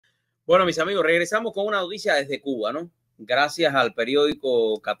Bueno, mis amigos, regresamos con una noticia desde Cuba, ¿no? Gracias al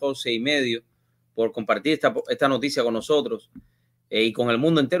periódico 14 y medio por compartir esta noticia con nosotros y con el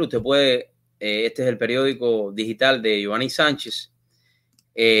mundo entero. Usted puede, este es el periódico digital de Giovanni Sánchez,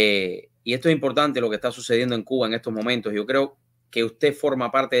 y esto es importante lo que está sucediendo en Cuba en estos momentos. Yo creo que usted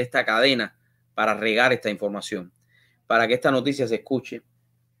forma parte de esta cadena para regar esta información, para que esta noticia se escuche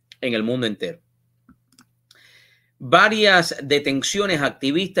en el mundo entero. Varias detenciones a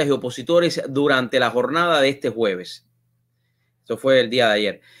activistas y opositores durante la jornada de este jueves. Esto fue el día de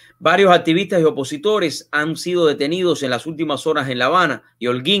ayer. Varios activistas y opositores han sido detenidos en las últimas horas en La Habana y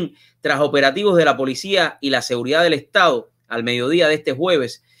Holguín tras operativos de la policía y la seguridad del Estado. Al mediodía de este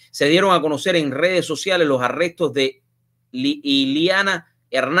jueves se dieron a conocer en redes sociales los arrestos de Iliana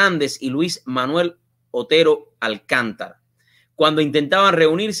Hernández y Luis Manuel Otero Alcántara, cuando intentaban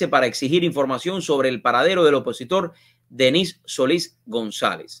reunirse para exigir información sobre el paradero del opositor Denis Solís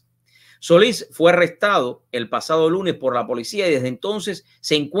González. Solís fue arrestado el pasado lunes por la policía y desde entonces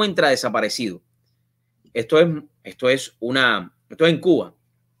se encuentra desaparecido. Esto es en Cuba.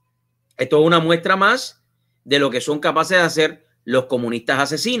 Esto es una muestra más de lo que son capaces de hacer los comunistas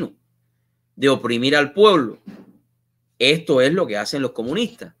asesinos, de oprimir al pueblo. Esto es lo que hacen los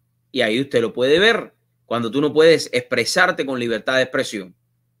comunistas. Y ahí usted lo puede ver. Cuando tú no puedes expresarte con libertad de expresión.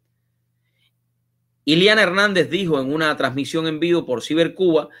 Iliana Hernández dijo en una transmisión en vivo por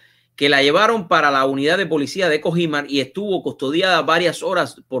Cibercuba que la llevaron para la unidad de policía de Cojimar y estuvo custodiada varias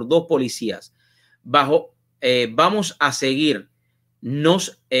horas por 2 policías. Vamos a seguir.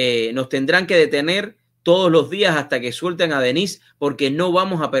 Nos tendrán que detener todos los días hasta que suelten a Denis, porque no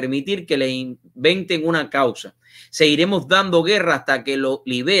vamos a permitir que le inventen una causa. Seguiremos dando guerra hasta que lo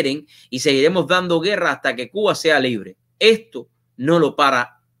liberen y seguiremos dando guerra hasta que Cuba sea libre. Esto no lo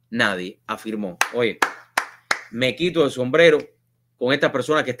para nadie, afirmó. Oye, me quito el sombrero con estas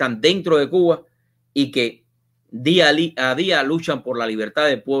personas que están dentro de Cuba y que día a día luchan por la libertad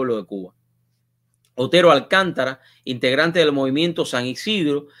del pueblo de Cuba. Otero Alcántara, integrante del movimiento San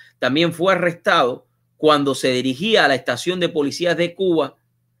Isidro, también fue arrestado cuando se dirigía a la estación de policías de Cuba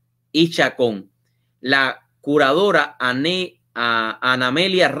y Chacón. La curadora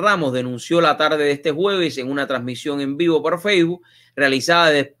Anamelia Ramos denunció la tarde de este jueves en una transmisión en vivo por Facebook realizada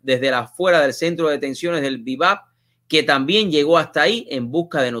desde la afuera del centro de detenciones del Vivap, que también llegó hasta ahí en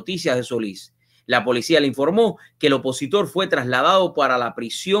busca de noticias de Solís. La policía le informó que el opositor fue trasladado para la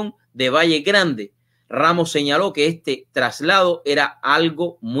prisión de Valle Grande. Ramos señaló que este traslado era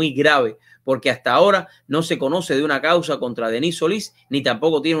algo muy grave, porque hasta ahora no se conoce de una causa contra Denis Solís, ni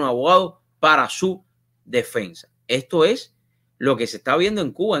tampoco tiene un abogado para su defensa. Esto es lo que se está viendo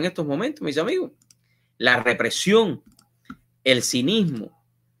en Cuba en estos momentos, mis amigos. La represión, el cinismo,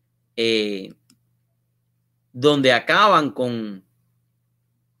 donde acaban con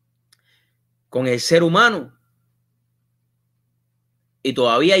el ser humano. Y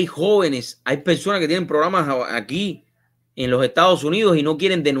todavía hay jóvenes, hay personas que tienen programas aquí en los Estados Unidos y no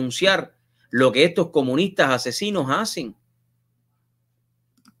quieren denunciar lo que estos comunistas asesinos hacen.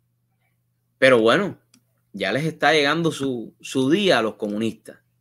 Pero bueno, ya les está llegando su día a los comunistas.